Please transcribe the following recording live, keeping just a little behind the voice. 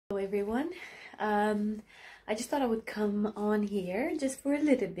everyone. I just thought I would come on here just for a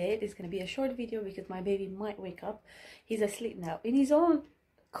little bit. It's gonna be a short video because my baby might wake up. He's asleep now in his own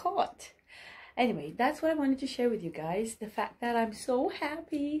cot. Anyway, that's what I wanted to share with you guys, the fact that I'm so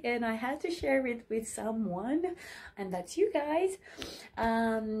happy and I had to share it with someone, and that's you guys.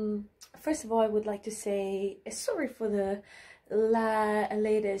 First of all, I would like to say sorry for the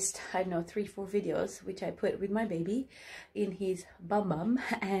latest, I don't know, 3-4 videos which I put with my baby in his bum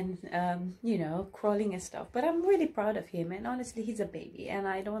and you know, crawling and stuff, but I'm really proud of him, and honestly he's a baby and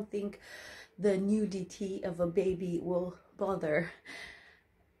I don't think the nudity of a baby will bother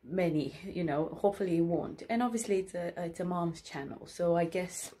many, you know, hopefully it won't. And obviously it's a mom's channel, so I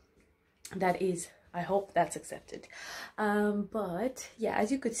guess that is, I hope that's accepted. But yeah,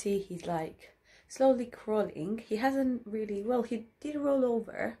 as you could see, he's like slowly crawling. He hasn't really, well, he did roll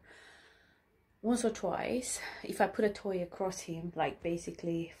over once or twice if I put a toy across him, like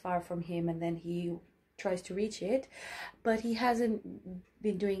basically far from him, and then he tries to reach it, but he hasn't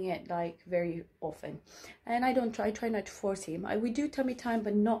been doing it like very often. And I try not to force him. We do tummy time,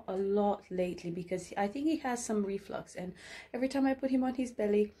 but not a lot lately because I think he has some reflux, and every time I put him on his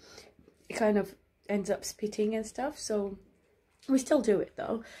belly it kind of ends up spitting and stuff. So we still do it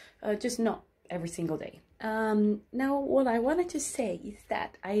though, just not every single day. Now what I wanted to say is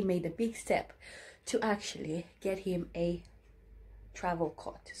that I made a big step to actually get him a travel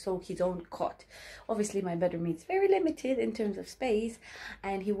cot, so his own cot. Obviously my bedroom is very limited in terms of space,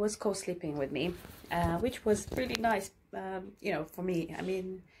 and he was co-sleeping with me, which was really nice, you know, for me. I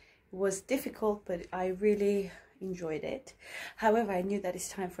mean, it was difficult, but I really enjoyed it. However, I knew that it's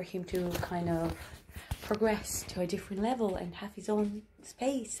time for him to kind of progress to a different level and have his own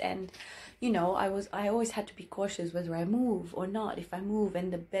space. And you know, I always had to be cautious whether I move or not. If I move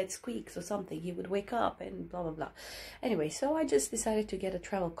and the bed squeaks or something, he would wake up and blah blah blah. Anyway, so I just decided to get a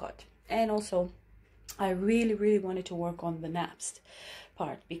travel cot. And also I really wanted to work on the naps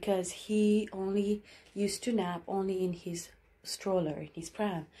part, because he only used to nap only in his stroller, in his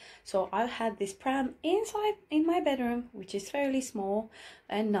pram. So I had this pram inside in my bedroom, which is fairly small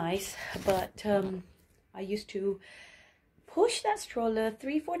and nice, but I used to push that stroller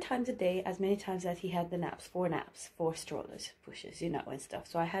 3-4 times a day, as many times as he had the naps. 4 strollers pushes, you know, and stuff.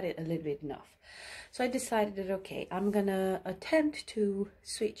 So I had it a little bit enough. So I decided that okay, I'm gonna attempt to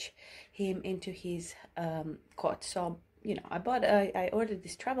switch him into his cot. So you know, I ordered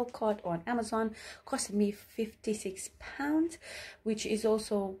this travel cot on Amazon. Costed me £56, which is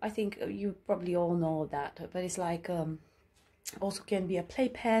also, I think you probably all know that, but it's like also can be a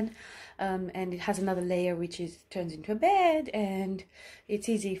playpen, and it has another layer which is turns into a bed, and it's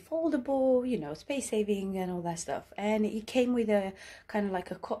easy foldable, you know, space saving and all that stuff. And it came with a kind of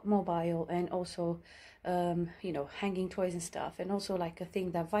like a cot mobile, and also you know, hanging toys and stuff, and also like a thing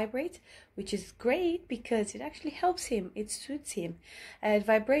that vibrates, which is great because it actually helps him, it suits him. It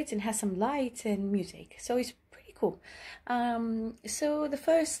vibrates and has some lights and music, so it's pretty cool. So the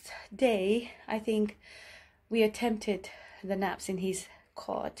first day, I think we attempted the naps in his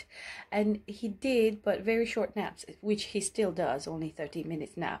cot, and he did, but very short naps, which he still does, only 30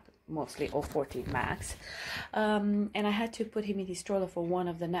 minutes nap mostly, or 40 max. And I had to put him in his stroller for one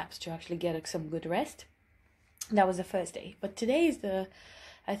of the naps to actually get some good rest. That was the first day, but today is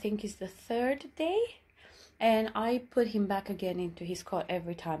I think is the third day, and I put him back again into his cot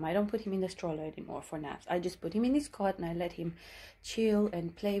every time. I don't put him in the stroller anymore for naps. I just put him in his cot and I let him chill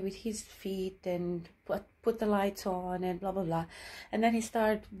and play with his feet and put the lights on and blah blah blah. And then he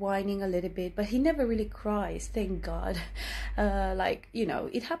started whining a little bit, but he never really cries, thank God. Like, you know,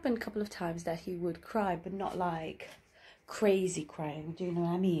 it happened a couple of times that he would cry, but not like crazy crying, do you know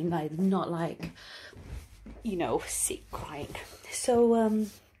what I mean? Like not like, you know, sick crying. So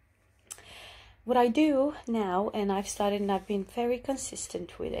what I do now, and I've started, and I've been very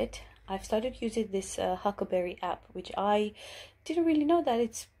consistent with it, I've started using this Huckleberry app, which I didn't really know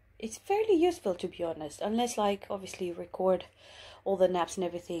that it's fairly useful, to be honest, unless like obviously you record all the naps and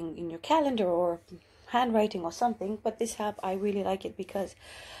everything in your calendar or handwriting or something. But this app, I really like it because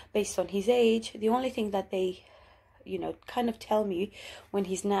based on his age, the only thing that they, you know, kind of tell me when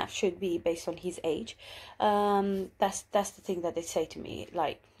his nap should be based on his age, that's the thing that they say to me,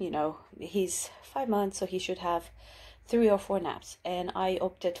 like, you know, he's 5 months, so he should have 3 or 4 naps, and I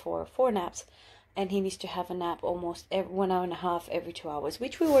opted for 4 naps, and he needs to have a nap almost every 1 hour and a half every 2 hours,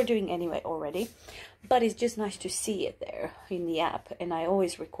 which we were doing anyway already, but it's just nice to see it there in the app, and I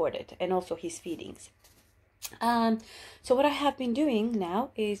always record it, and also his feedings. So what I have been doing now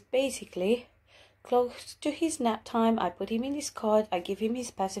is basically close to his nap time, I put him in his cot, I give him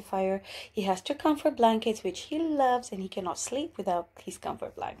his pacifier. He has two comfort blankets, which he loves, and he cannot sleep without his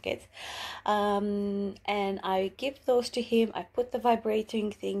comfort blankets. And I give those to him. I put the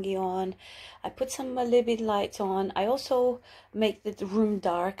vibrating thingy on. I put a little bit lights on. I also make the room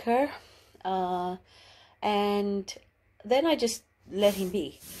darker. And then I just let him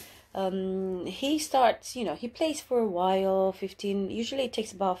be. He starts, he plays for a while, usually it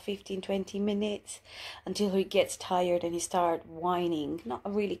takes about 15-20 minutes until he gets tired and he starts whining, not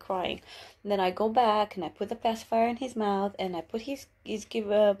really crying. And then I go back and I put the pacifier in his mouth and I put his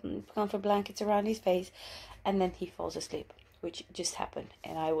comfort blankets around his face, and then he falls asleep, which just happened.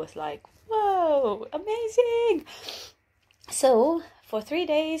 And I was like, whoa, amazing. So for 3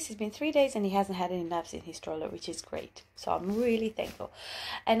 days, it's been 3 days and he hasn't had any naps in his stroller, which is great. So I'm really thankful.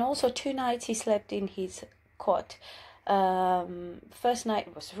 And also 2 nights he slept in his cot. First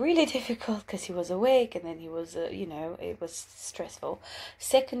night was really difficult because he was awake, and then he was, it was stressful.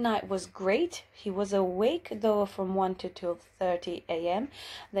 Second night was great. He was awake though from 1 to 2:30 a.m.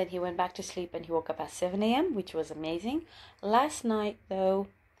 Then he went back to sleep and he woke up at 7 a.m., which was amazing. Last night though,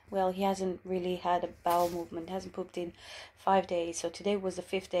 well, he hasn't really had a bowel movement, hasn't pooped in 5 days. So today was the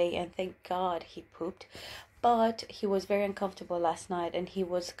 5th day, and thank God he pooped. But he was very uncomfortable last night, and he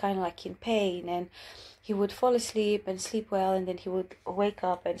was kind of like in pain, and he would fall asleep and sleep well, and then he would wake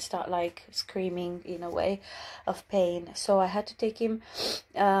up and start like screaming in a way of pain. So I had to take him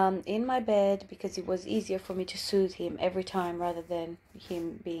in my bed because it was easier for me to soothe him every time rather than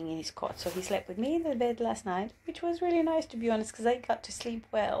him being in his cot. So he slept with me in the bed last night, which was really nice, to be honest, because I got to sleep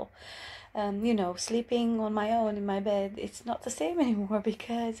well. Sleeping on my own in my bed, it's not the same anymore,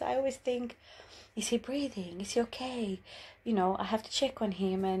 because I always think, is he breathing? Is he okay? I have to check on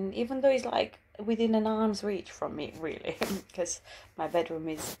him. And even though he's like within an arm's reach from me, really, because my bedroom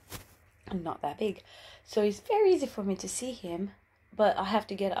is not that big, so it's very easy for me to see him, but I have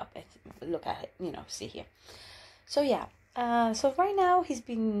to get up and look at it, see him. So yeah, so right now he's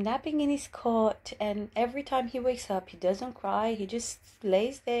been napping in his cot, and every time he wakes up, he doesn't cry. He just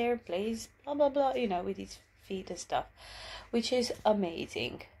lays there, plays blah blah blah, with his feet and stuff, which is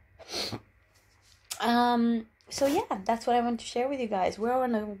amazing. So yeah, that's what I want to share with you guys. We're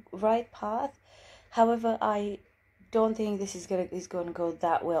on the right path. However, I don't think this is gonna go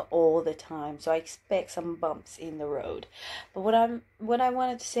that well all the time. So I expect some bumps in the road. But what I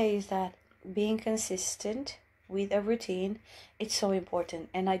wanted to say is that being consistent with a routine, it's so important,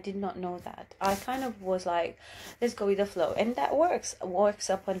 and I did not know that. I kind of was like, let's go with the flow, and that works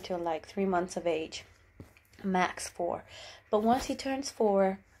up until like 3 months of age, max 4. But once he turns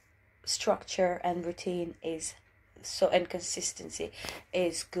 4, structure and routine and consistency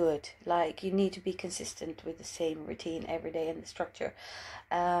is good. Like, you need to be consistent with the same routine every day and the structure,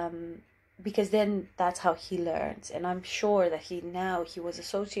 because then that's how he learns. And I'm sure that he was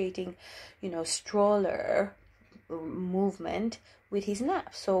associating stroller movement with his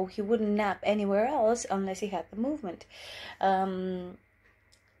nap, so he wouldn't nap anywhere else unless he had the movement. And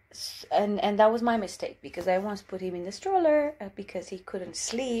that was my mistake, because I once put him in the stroller because he couldn't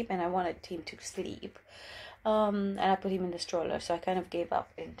sleep and I wanted him to sleep, and I put him in the stroller, so I kind of gave up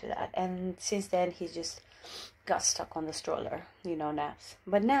into that. And since then he's just got stuck on the stroller, naps.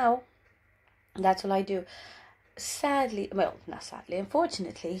 But now that's all I do.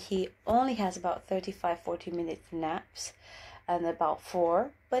 Unfortunately, he only has about 35-40 minute naps and about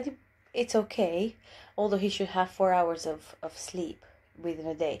 4, but it's okay, although he should have 4 hours of sleep within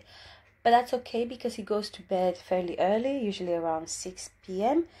a day. But that's okay, because he goes to bed fairly early, usually around 6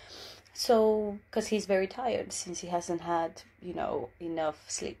 p.m. So, because he's very tired since he hasn't had, enough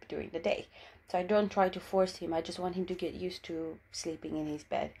sleep during the day. So I don't try to force him. I just want him to get used to sleeping in his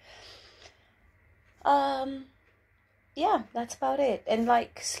bed. Yeah, that's about it. And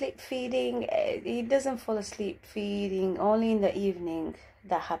like sleep feeding, he doesn't fall asleep feeding only in the evening.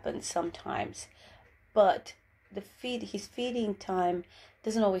 That happens sometimes, but his feeding time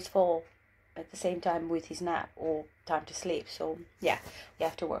doesn't always fall at the same time with his nap or time to sleep. So yeah, we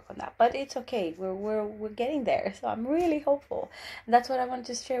have to work on that, but it's okay. We're getting there. So I'm really hopeful. And that's what I want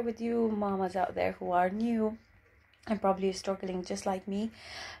to share with you mamas out there who are new and probably struggling just like me.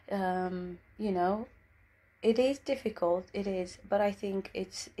 It is difficult, it is, but I think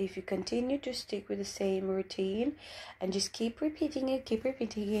if you continue to stick with the same routine and just keep repeating it,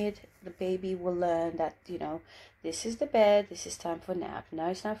 the baby will learn that, this is the bed, this is time for nap, now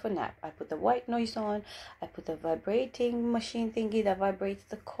it's time for nap. I put the white noise on, I put the vibrating machine thingy that vibrates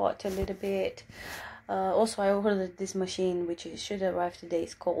the cot a little bit. Also, I ordered this machine, which should arrive today.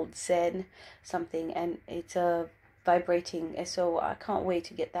 It's called Zen something, and it's a vibrating, so I can't wait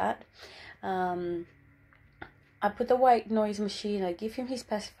to get that. I put the white noise machine, I give him his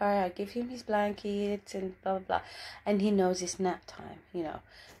pacifier, I give him his blankets and blah blah blah, and he knows it's nap time, you know.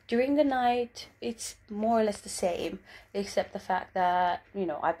 During the night it's more or less the same, except the fact that, you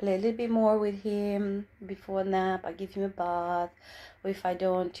know, I play a little bit more with him before nap, I give him a bath, or if I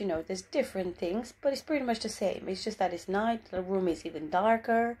don't, you know, there's different things, but it's pretty much the same. It's just that it's night, the room is even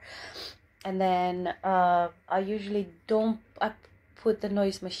darker. And then I usually don't put the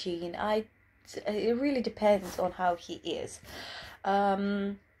noise machine. It really depends on how he is.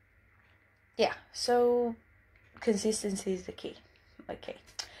 Yeah, so consistency is the key. Okay,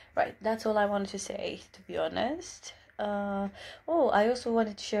 right, that's all I wanted to say, to be honest. I also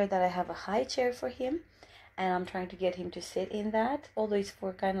wanted to share that I have a high chair for him, and I'm trying to get him to sit in that, although it's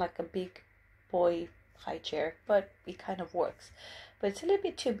for kind of like a big boy high chair, but it kind of works. But it's a little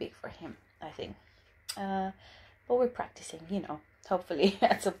bit too big for him, I think. But we're practicing, you know. Hopefully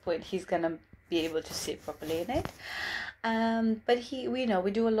at some point he's gonna be able to sit properly in it. But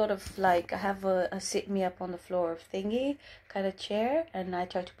we do a lot of, like, I have a sit me up on the floor thingy kind of chair, and I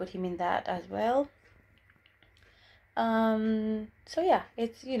try to put him in that as well. So yeah,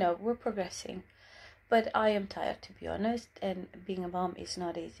 it's, you know, we're progressing, but I am tired, to be honest, and being a mom is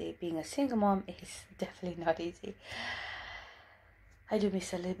not easy. Being a single mom is definitely not easy. I do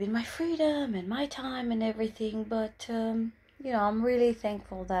miss a little bit my freedom and my time and everything, but you know, I'm really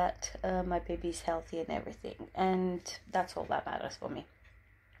thankful that my baby's healthy and everything, and that's all that matters for me.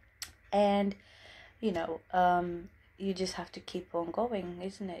 And you know, you just have to keep on going,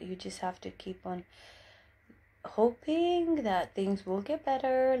 isn't it? You just have to keep on hoping that things will get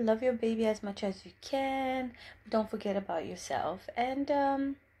better. Love your baby as much as you can. Don't forget about yourself,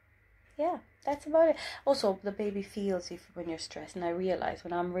 and yeah, that's about it. Also, the baby feels if when you're stressed, and I realize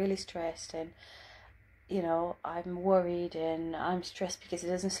when I'm really stressed and, you know, I'm worried and I'm stressed because he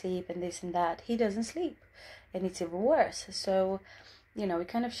doesn't sleep and this and that, he doesn't sleep, and it's even worse. So, you know, we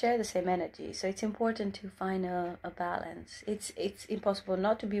kind of share the same energy, so it's important to find a balance. It's impossible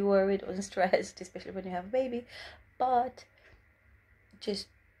not to be worried or stressed, especially when you have a baby, but just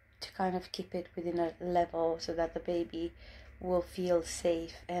to kind of keep it within a level so that the baby will feel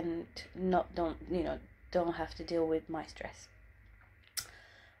safe and don't have to deal with my stress.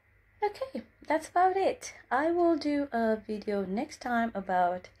 Okay, that's about it. I will do a video next time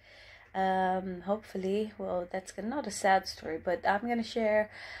about hopefully, well, that's not a sad story, but I'm gonna share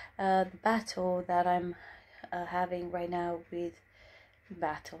the battle that I'm having right now with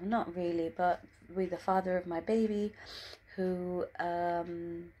not really, but with the father of my baby, who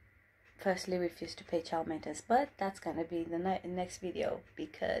firstly refused to pay child maintenance, but that's gonna be the next video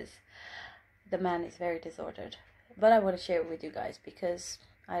because the man is very disordered. But I want to share it with you guys because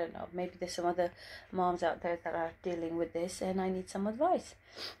I don't know, maybe there's some other moms out there that are dealing with this, and I need some advice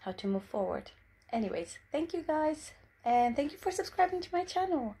how to move forward. Anyways, thank you guys, and thank you for subscribing to my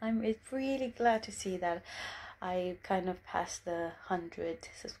channel. I'm really glad to see that I kind of passed the 100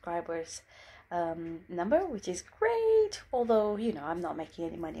 subscribers number, which is great. Although, you know, I'm not making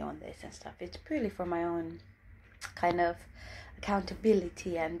any money on this and stuff. It's purely for my own kind of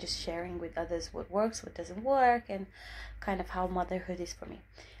accountability and just sharing with others what works, what doesn't work, and kind of how motherhood is for me.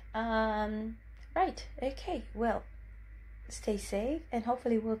 Right, okay, well, stay safe, and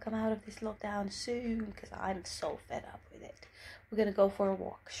hopefully we'll come out of this lockdown soon, because I'm so fed up with it. We're gonna go for a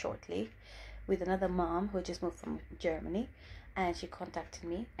walk shortly with another mom who just moved from Germany, and she contacted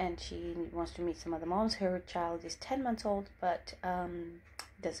me and she wants to meet some other moms. Her child is 10 months old, but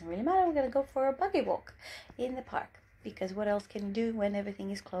it doesn't really matter. We're gonna go for a buggy walk in the park, because what else can you do when everything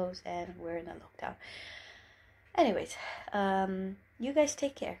is closed and we're in a lockdown? Anyways, you guys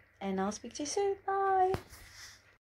take care, and I'll speak to you soon. Bye.